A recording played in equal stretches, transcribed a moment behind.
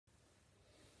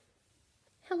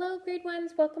Hello, grade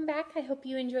ones. Welcome back. I hope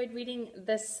you enjoyed reading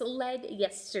The Sled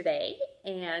yesterday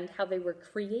and how they were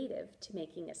creative to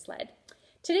making a sled.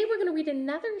 Today we're going to read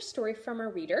another story from our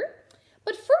reader.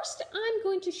 But first I'm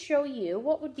going to show you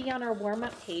what would be on our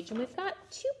warm-up page. And we've got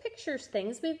two pictures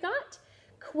things. We've got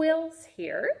quills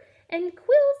here. And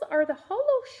quills are the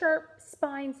hollow, sharp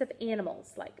spines of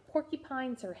animals like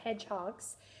porcupines or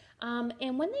hedgehogs.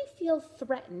 And when they feel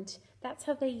threatened, that's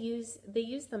how they use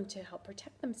them to help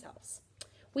protect themselves.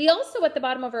 We also, at the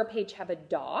bottom of our page, have a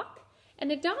dock.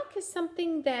 And a dock is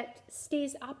something that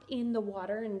stays up in the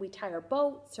water, and we tie our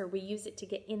boats, or we use it to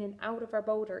get in and out of our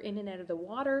boat or in and out of the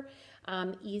water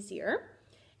easier.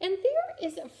 And there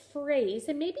is a phrase,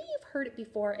 and maybe you've heard it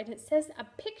before, and it says, a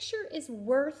picture is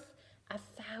worth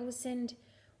 1,000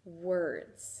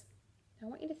 words. I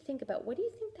want you to think about, what do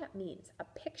you think that means?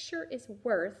 A picture is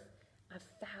worth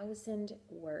 1,000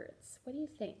 words. What do you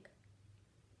think?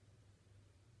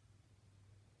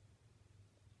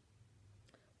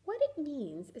 What it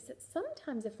means is that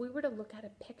sometimes if we were to look at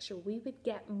a picture, we would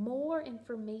get more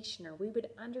information, or we would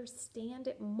understand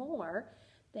it more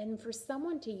than for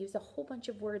someone to use a whole bunch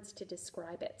of words to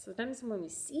describe it. Sometimes when we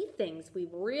see things, we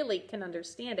really can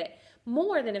understand it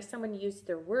more than if someone used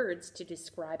their words to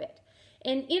describe it.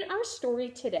 And in our story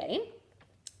today,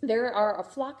 there are a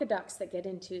flock of ducks that get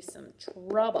into some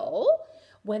trouble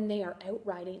when they are out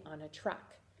riding on a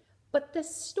truck. But the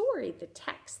story, the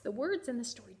text, the words in the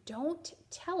story don't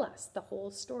tell us the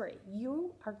whole story.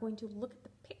 You are going to look at the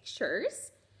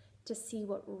pictures to see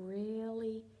what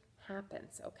really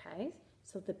happens, okay?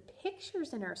 So the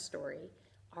pictures in our story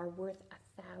are worth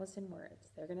 1,000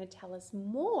 words. They're going to tell us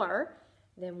more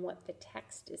than what the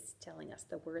text is telling us,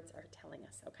 the words are telling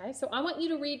us, okay? So I want you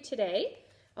to read today.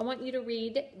 I want you to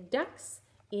read Ducks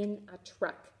in a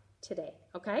Truck today,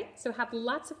 okay? So have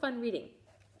lots of fun reading.